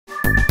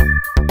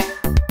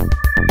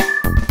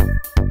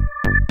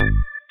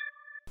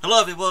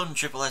Hello everyone,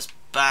 Triple S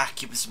back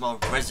with some more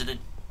Resident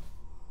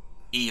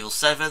Evil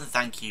 7.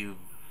 Thank you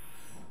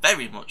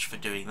very much for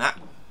doing that.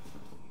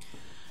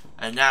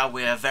 And now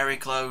we are very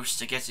close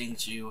to getting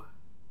to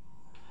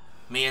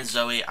me and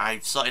Zoe.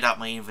 I've sorted out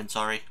my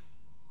inventory.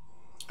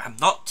 I'm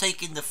not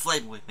taking the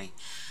flame with me.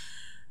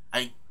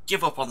 I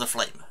give up on the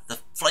flame. The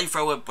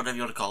flamethrower, whatever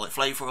you want to call it.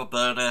 Flamethrower,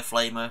 burner,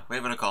 flamer, whatever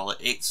you want to call it.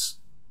 It's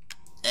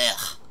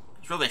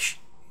rubbish.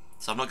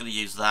 So I'm not going to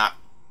use that.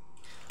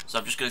 So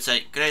I'm just going to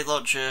take grenade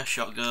launcher,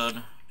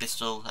 shotgun,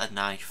 pistol, and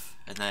knife.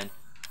 And then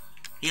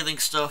healing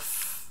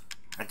stuff.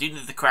 I do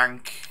need the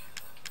crank.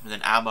 And then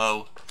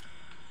ammo.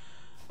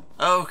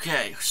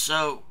 Okay,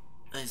 so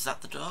is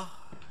that the door?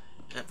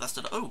 Yep, that's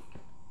the door. Oh,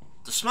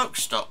 the smoke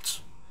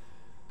stopped.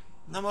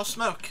 No more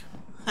smoke.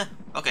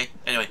 Okay,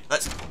 anyway,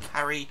 let's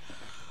carry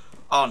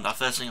on. Now,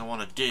 first thing I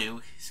want to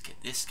do is get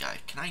this guy.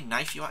 Can I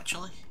knife you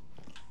actually?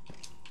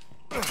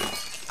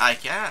 I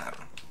can.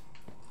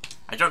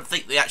 I don't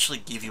think they actually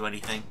give you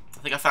anything. I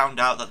think I found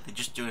out that they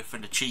just do it for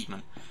an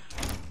achievement.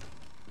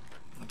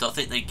 I don't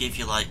think they give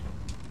you like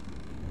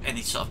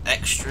any sort of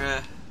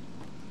extra.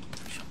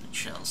 Shotgun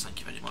shells, thank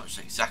you very much.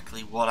 That's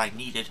exactly what I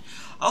needed.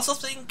 I also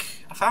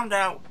think I found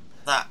out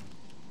that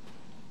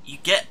you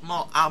get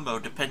more ammo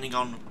depending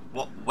on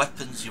what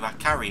weapons you are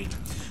carrying.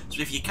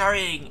 So if you're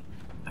carrying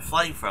a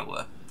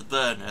flamethrower, the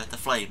burner, the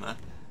flamer,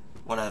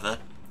 whatever,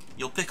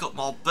 you'll pick up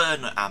more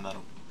burner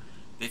ammo.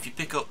 But if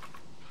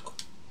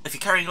you're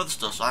carrying other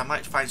stuff, so I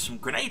might find some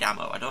grenade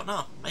ammo, I don't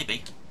know,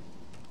 maybe.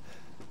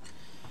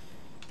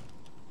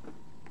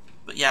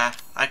 But yeah,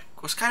 I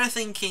was kind of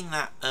thinking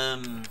that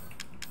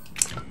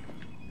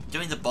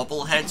doing the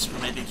bobbleheads would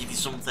maybe give you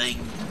something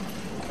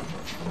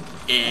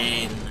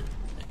in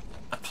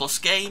a plus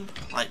game,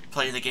 like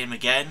playing the game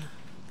again,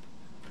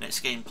 next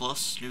game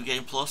plus, new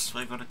game plus,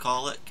 whatever you want to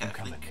call it. I'm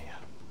coming, Mia.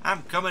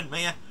 I'm coming,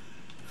 Mia.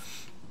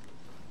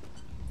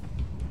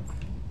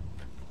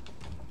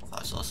 I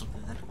thought I saw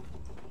something then.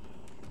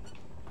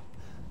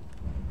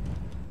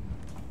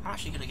 I'm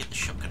actually going to get the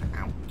shotgun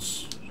out,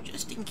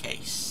 just in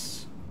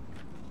case.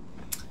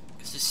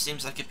 Because this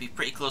seems like it'd be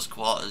pretty close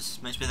quarters.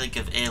 Makes me think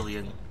of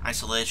Alien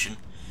Isolation,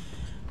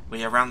 where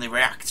you're around the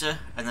reactor,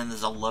 and then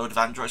there's a load of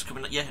androids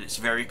coming at you, and it's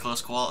very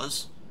close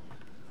quarters.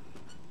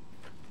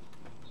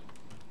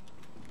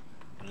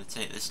 I'm going to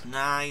take this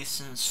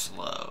nice and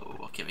slow.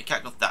 Okay, we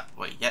can't go that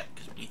way yet,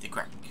 because we need the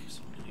crank,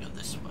 so I'm going to go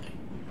this way.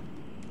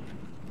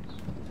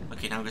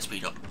 Okay, now I'm going to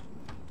speed up.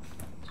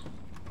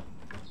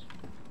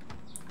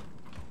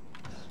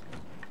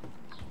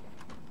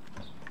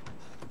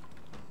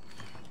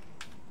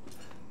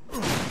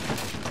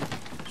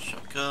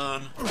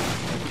 Shotgun.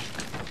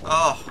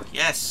 Oh,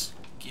 yes!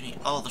 Give me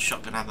all the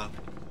shotgun ammo.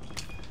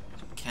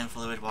 Chem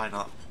fluid, why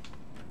not?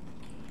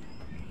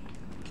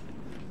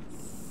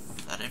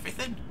 Is that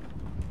everything?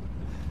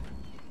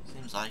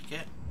 Seems like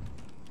it.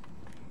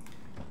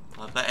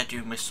 Well, I better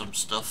do miss some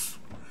stuff.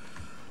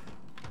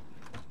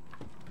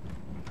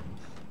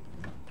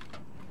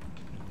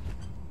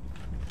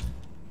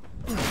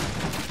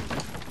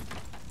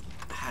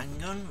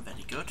 Handgun,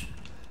 very good.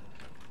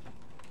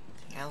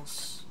 Anything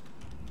else?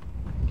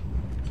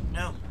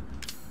 No.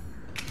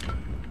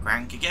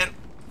 Crank again.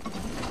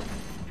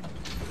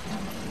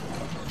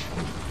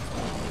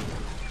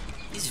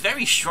 He's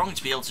very strong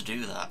to be able to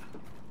do that.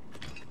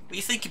 When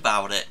you think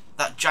about it,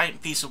 that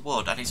giant piece of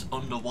wood and he's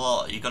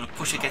underwater, you gotta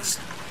push against.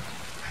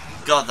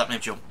 God, that made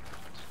me jump.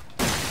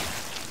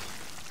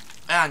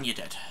 And you're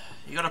dead.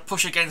 You gotta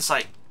push against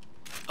like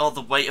all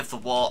the weight of the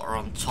water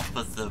on top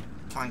of the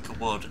plank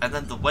of wood, and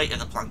then the weight of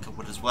the plank of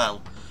wood as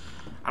well.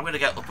 I'm gonna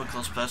get up and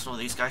close personal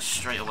with these guys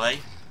straight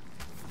away.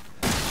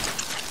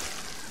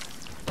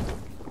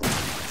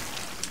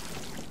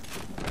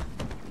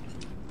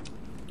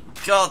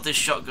 God, this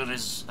shotgun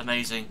is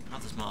amazing. Oh,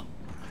 there's more.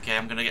 Okay,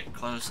 I'm gonna get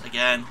close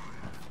again.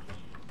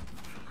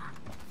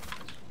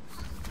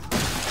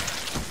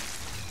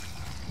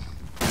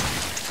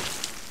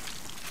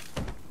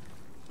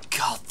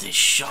 God, this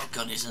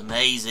shotgun is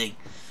amazing.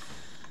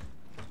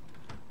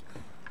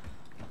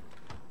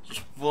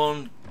 Just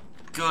one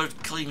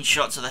good, clean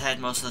shot to the head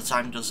most of the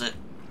time does it.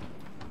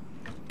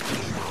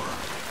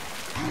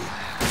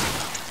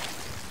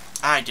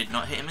 I did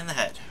not hit him in the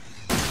head.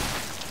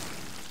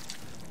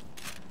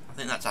 I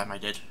think that time I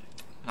did.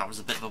 That was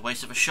a bit of a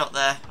waste of a shot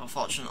there,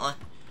 unfortunately.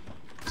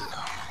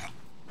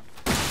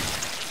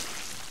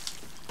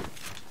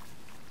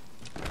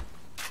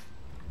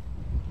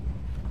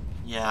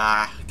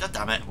 Yeah, god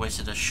damn it,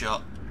 wasted a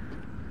shot.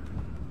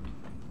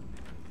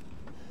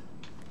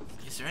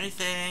 Is there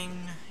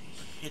anything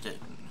hidden?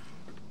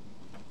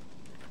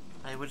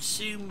 I would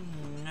assume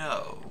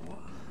no.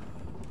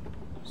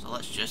 So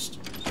let's just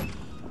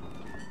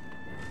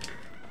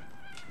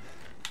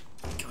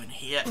go in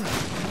here.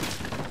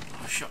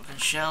 Shotgun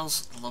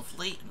shells,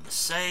 lovely. And the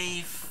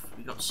save.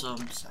 We got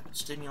some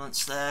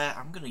stimulants there.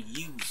 I'm gonna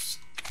use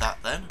that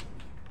then.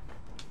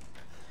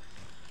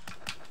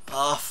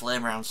 Oh,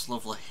 flame rounds,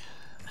 lovely.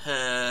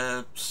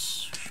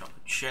 Herbs, shotgun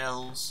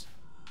shells.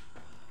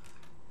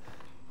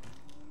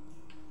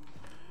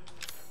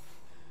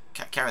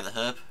 Can't carry the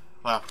herb.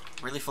 Wow,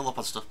 really full up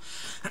on stuff.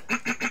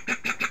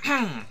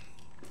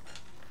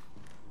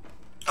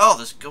 Oh,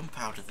 there's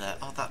gunpowder there.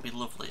 Oh, that'd be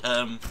lovely.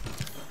 I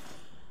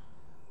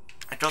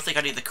don't think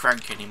I need the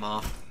crank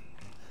anymore.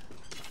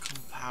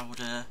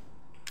 Gunpowder.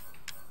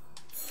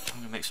 I'm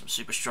gonna make some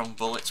super strong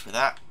bullets with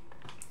that.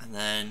 And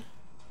then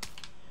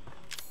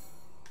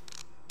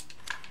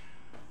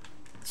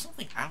there's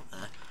something out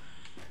there.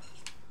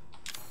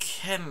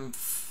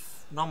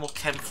 Normal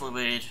chem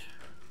fluid.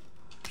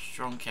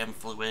 Strong chem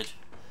fluid.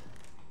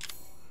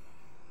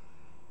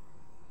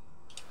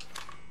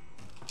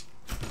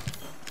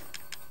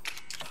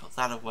 Put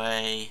that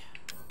away.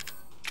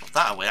 Put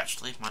that away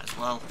actually, might as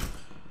well.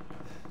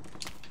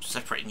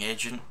 Separating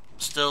agent.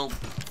 Still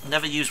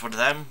never used one of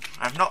them.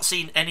 I've not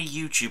seen any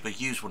YouTuber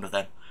use one of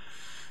them.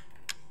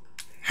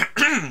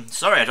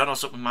 Sorry, I don't know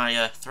what's up with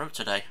my throat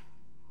today.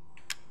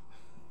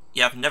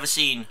 Yeah, I've never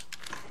seen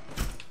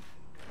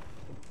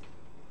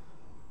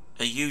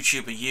a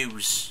YouTuber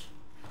use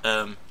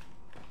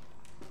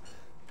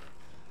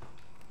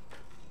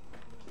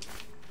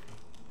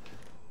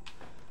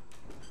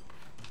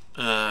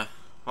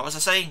what was I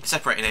saying?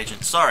 Separating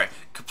agent. Sorry,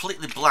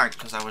 completely blank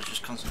because I was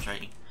just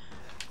concentrating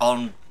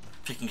on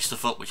picking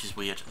stuff up, which is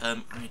weird.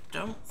 I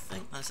don't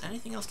think there's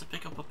anything else to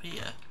pick up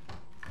here.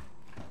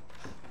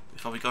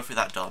 Before we go through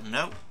that door.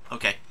 No?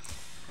 Okay.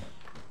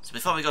 So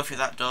before we go through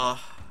that door,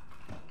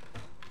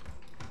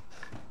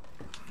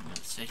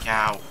 let's take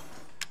out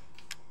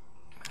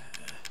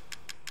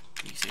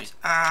D-Series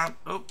arm.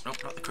 Oh, nope,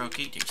 not the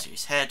croaky.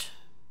 D-Series head.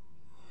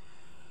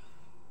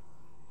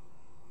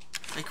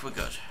 I think we're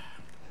good.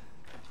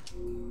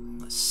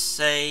 Let's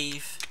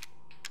save.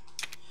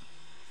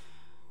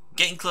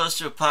 Getting close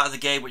to a part of the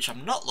game which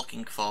I'm not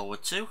looking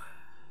forward to.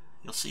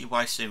 You'll see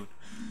why soon.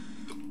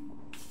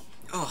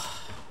 Oh.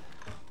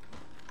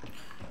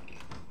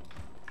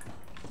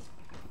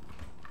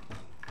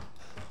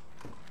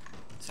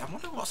 So I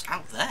wonder what's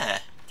out there.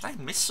 Did I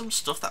miss some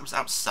stuff that was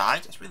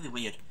outside? That's really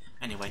weird.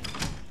 Anyway.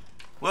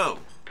 Whoa. What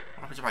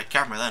happened to my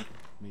camera then?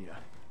 Mia.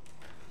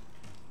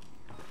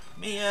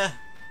 Mia!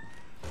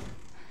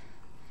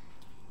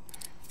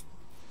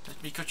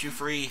 Let me cut you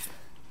free.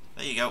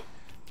 There you go.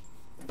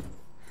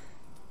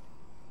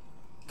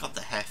 God,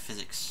 the hair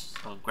physics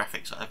or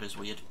graphics, whatever, is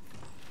weird.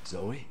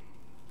 Zoe?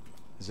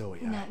 Zoe,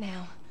 Not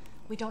now.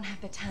 We don't have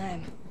the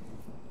time.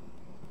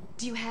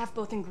 Do you have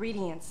both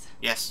ingredients?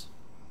 Yes.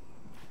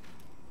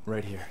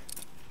 Right here.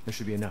 There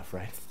should be enough,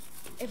 right?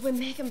 If we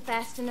make him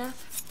fast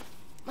enough.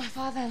 My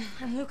father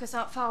and Lucas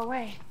aren't far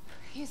away.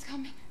 He's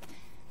coming.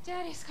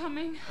 Daddy's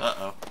coming.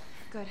 Uh-oh.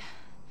 Good.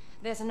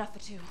 There's enough for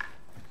two.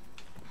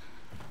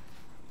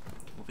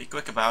 We'll be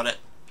quick about it.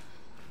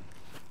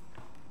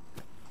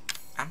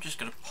 I'm just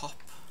gonna pop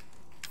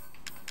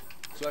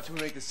So after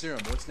we make the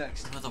serum, what's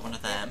next? another one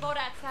of There's a them. boat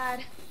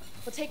outside.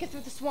 We'll take it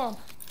through the swamp.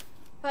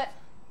 But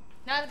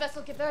none of us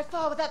will get very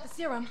far without the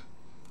serum.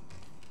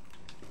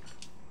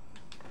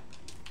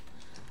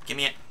 Give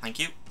me it. Thank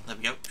you. There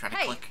we go. Trying to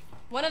Hey, click.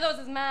 one of those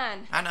is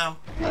mine. I know.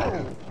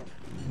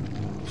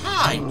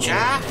 Hi,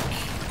 Jack.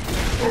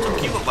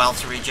 Took you a while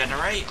to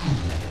regenerate.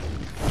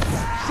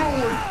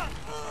 Zoe,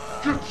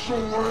 get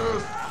your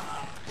ass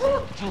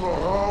back to the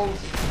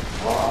house.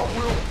 I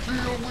will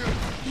deal with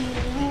you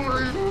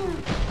later.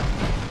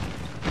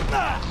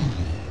 Bad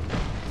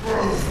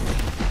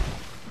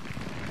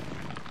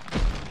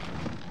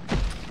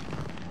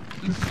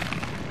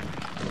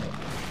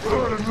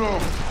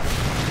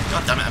enough.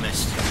 God damn it, I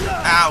missed.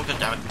 Ow, god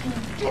damn it.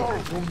 Far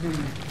from me.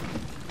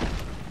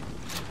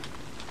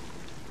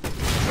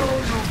 Now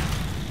you're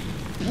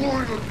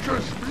playing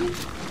against me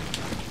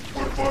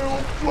with my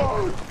own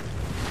blood.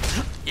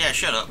 Yeah,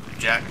 shut up,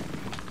 Jack.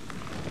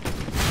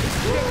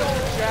 Get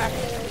over, Jack!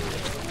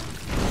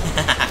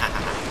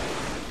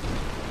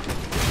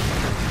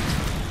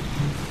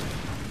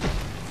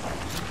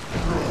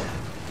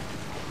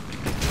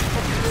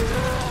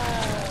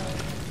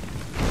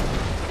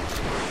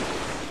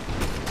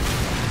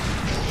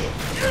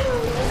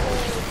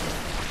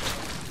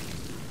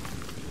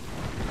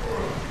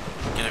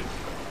 Get it.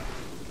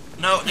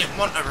 No, didn't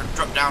want to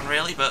drop down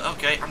really, but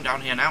okay, I'm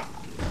down here now.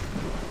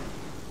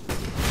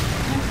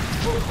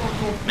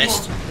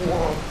 Missed.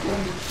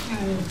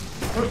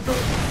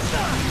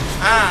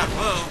 Ah,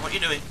 whoa, what are you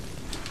doing?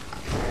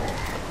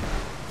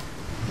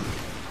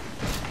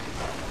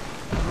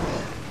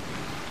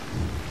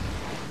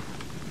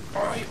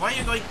 Why are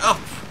you going up?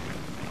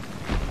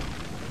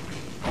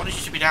 I wanted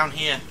you to be down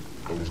here.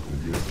 I was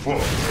gonna get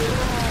fucked.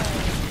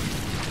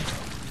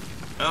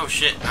 Oh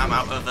shit, I'm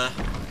out of I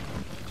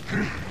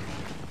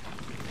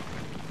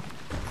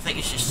think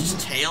it's just his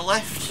tail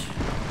left.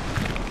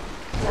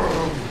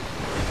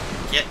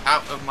 Get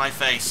out of my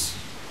face.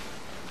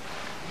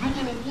 You're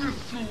gonna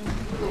wish you.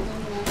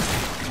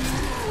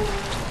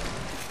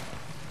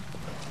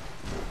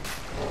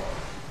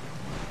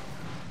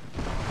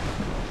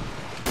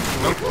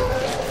 Oh,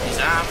 his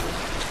arm.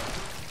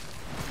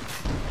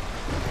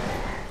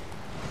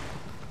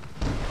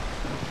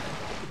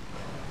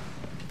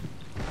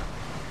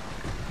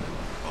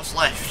 What's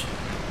left?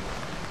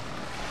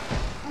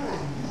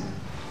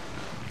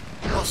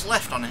 what's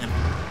left on him.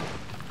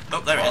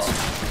 Oh, there it is.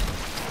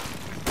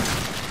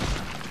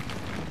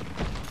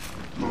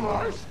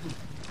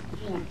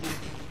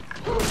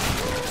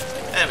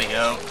 There we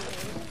go.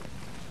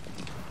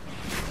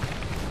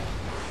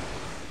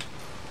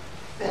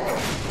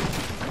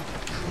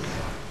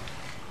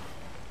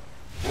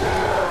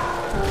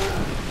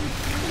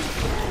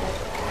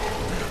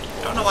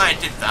 Don't know why I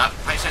did that.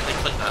 I accidentally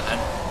clicked that then.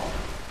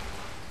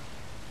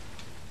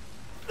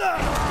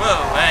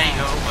 Whoa, hey,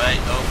 oh, wait,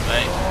 oh,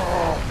 wait.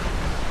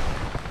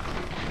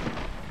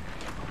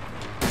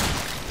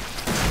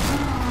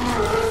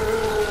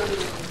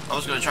 I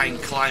was going to try and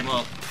climb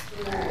up,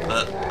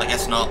 but I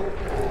guess not.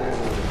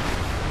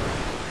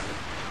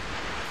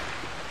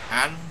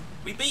 And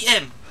we beat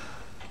him!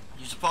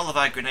 Used up all of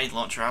our grenade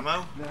launcher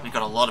ammo. We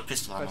got a lot of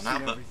pistol ammo now,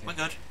 but we're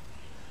good.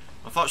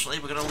 Unfortunately,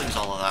 we're going to lose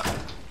all of that.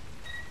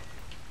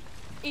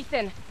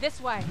 Ethan,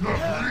 this way.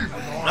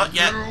 Not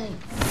yet.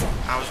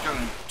 I was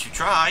going to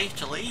try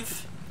to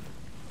leave.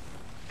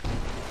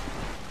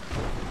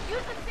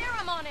 Use the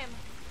serum on him.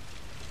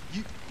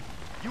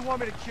 You want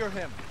me to cure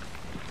him?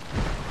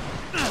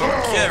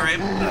 Cure him.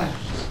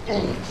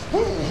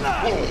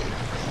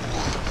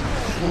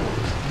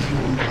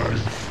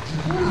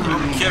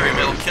 Don't cure him,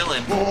 it'll kill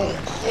him.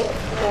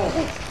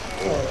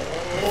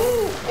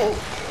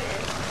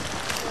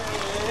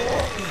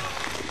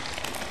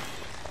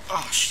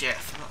 Oh shit, I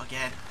forgot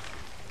again.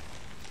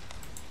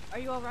 Are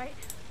you alright?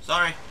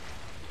 Sorry.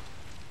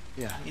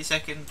 Yeah. Give me a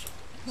second.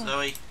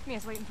 Zoe.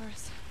 Mia's waiting for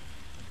us.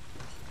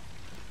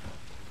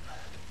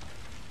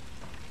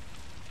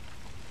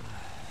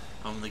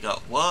 Only got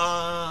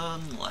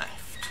one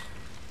left.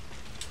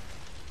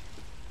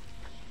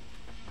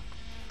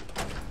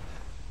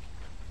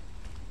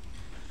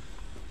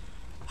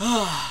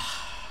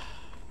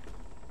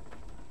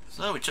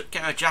 So we took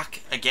care of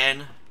Jack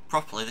again,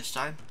 properly this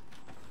time.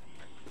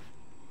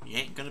 He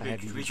ain't gonna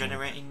be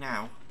regenerating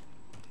now.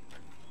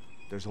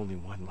 There's only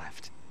one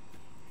left.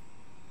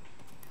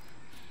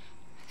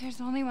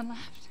 There's only one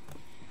left.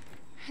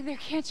 There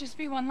can't just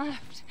be one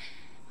left.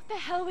 What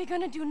the hell are we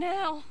gonna do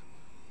now?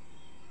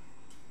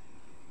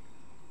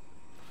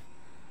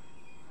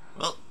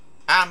 Well,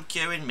 I'm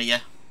curing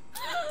Mia.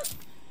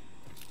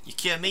 You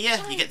cure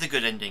Mia, you get the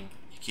good ending.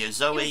 You cure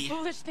Zoe, You're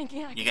foolish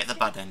thinking I you get the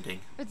bad ending.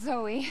 But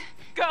Zoe,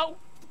 Go!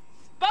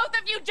 Both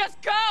of you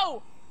just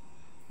go!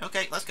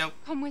 Okay, let's go.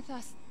 come with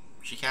us.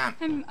 She can't.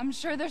 I'm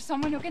sure there's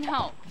someone who can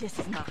help. This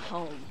is my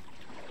home.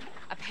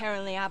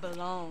 Apparently I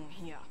belong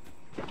here.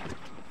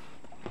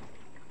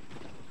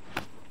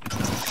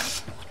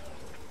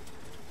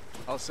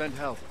 I'll send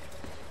help.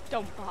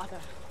 Don't bother.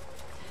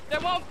 There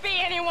won't be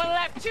anyone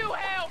left to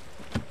help!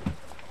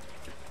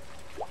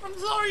 I'm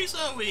sorry,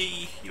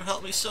 Zoe. You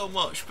helped me so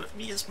much, but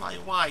Mia's my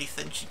wife,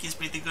 and she gives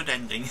me the good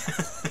ending.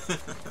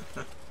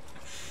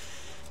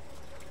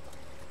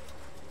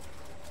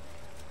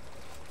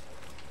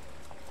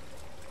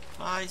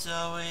 Bye,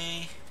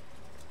 Zoe.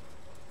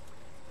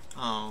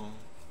 Oh.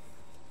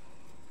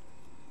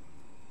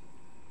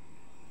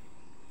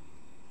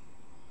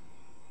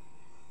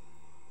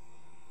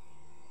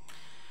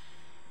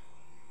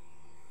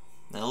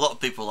 And a lot of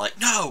people are like,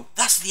 no,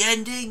 that's the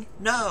ending,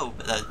 no.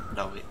 But then,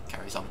 no, it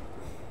carries on.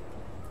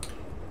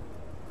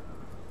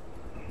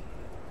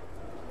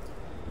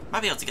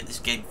 Might be able to get this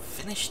game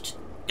finished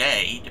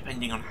today,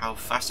 depending on how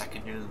fast I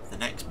can do the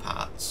next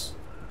parts.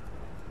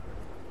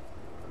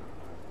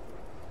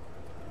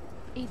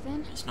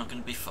 Ethan, It's not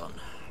going to be fun.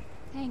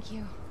 thank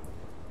you.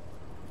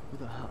 Who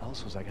the hell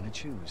else was I gonna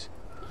choose?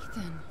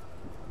 Ethan.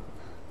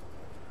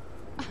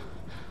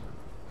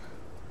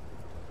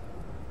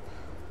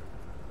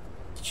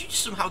 Did you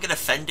just somehow get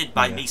offended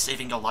by Yeah. me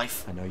saving your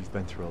life? I know you've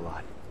been through a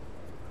lot.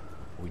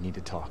 We need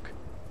to talk.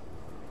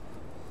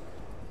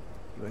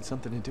 You had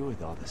something to do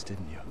with all this,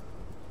 didn't you?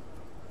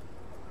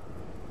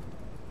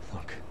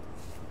 Look,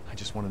 I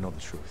just want to know the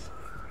truth.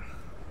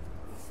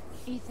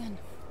 Ethan,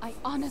 I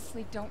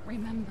honestly don't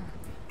remember.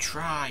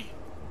 Try.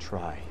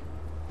 Try.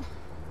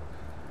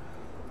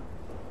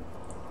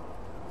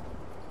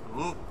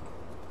 Ooh.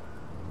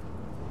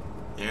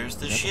 There's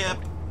the Never ship.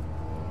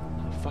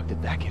 How the fuck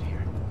did that get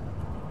here?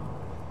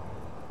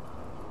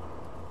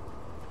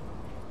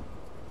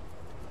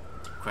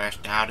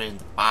 Crashed out in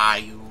the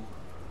bayou.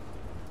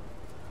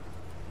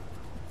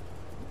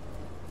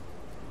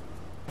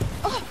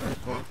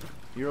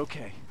 You're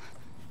okay.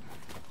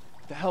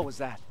 The hell was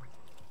that?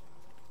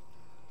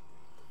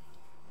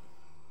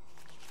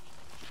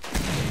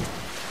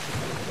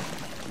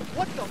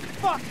 What the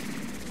fuck?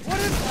 What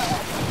is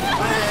that?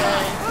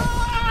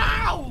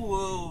 Ow!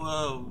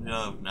 Whoa,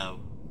 no, no.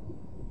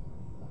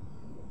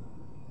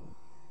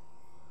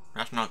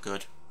 That's not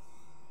good.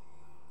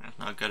 That's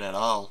not good at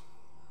all.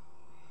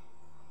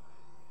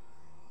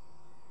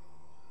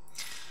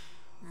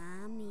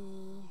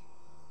 Mommy.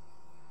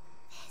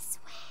 This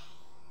way.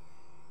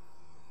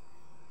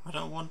 I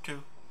don't want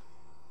to.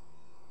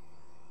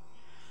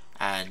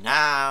 And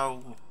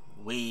now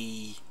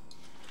we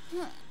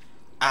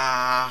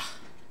are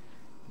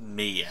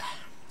Mia.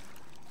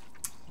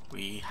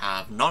 We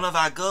have none of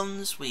our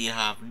guns, we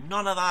have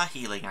none of our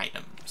healing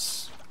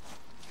items.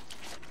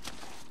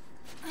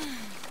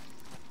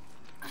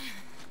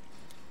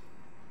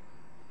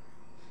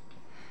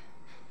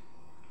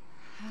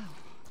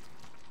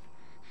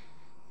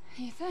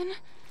 Ethan?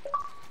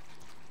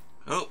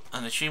 Oh,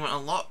 an achievement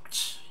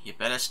unlocked. You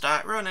better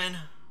start running.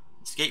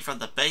 Escape from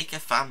the Baker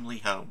family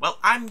home. Well,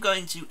 I'm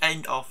going to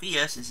end off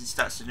here since it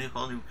starts a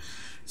whole new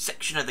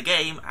section of the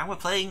game, and we're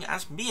playing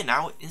as Mia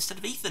now instead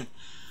of Ethan.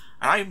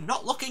 And I'm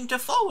not looking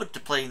forward to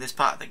playing this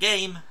part of the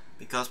game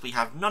because we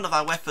have none of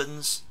our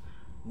weapons,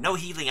 no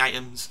healing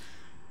items,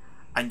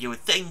 and you would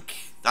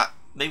think that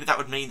maybe that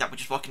would mean that we're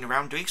just walking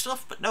around doing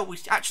stuff, but no, we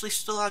actually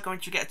still are going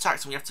to get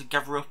attacked and we have to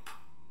gather up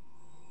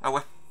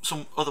our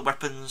some other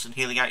weapons and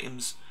healing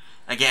items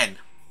again.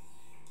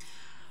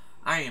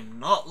 I am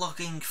not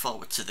looking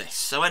forward to this.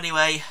 So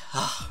anyway,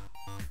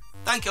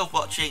 thank you all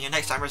for watching, and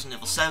next time Resident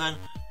Evil 7,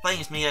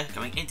 playing as Mia,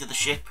 going into the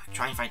ship,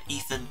 trying to find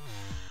Ethan,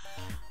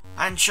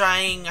 and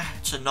trying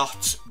to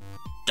not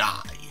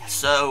die.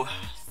 So,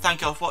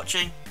 thank you all for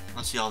watching,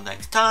 I'll see you all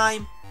next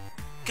time.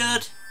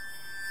 Good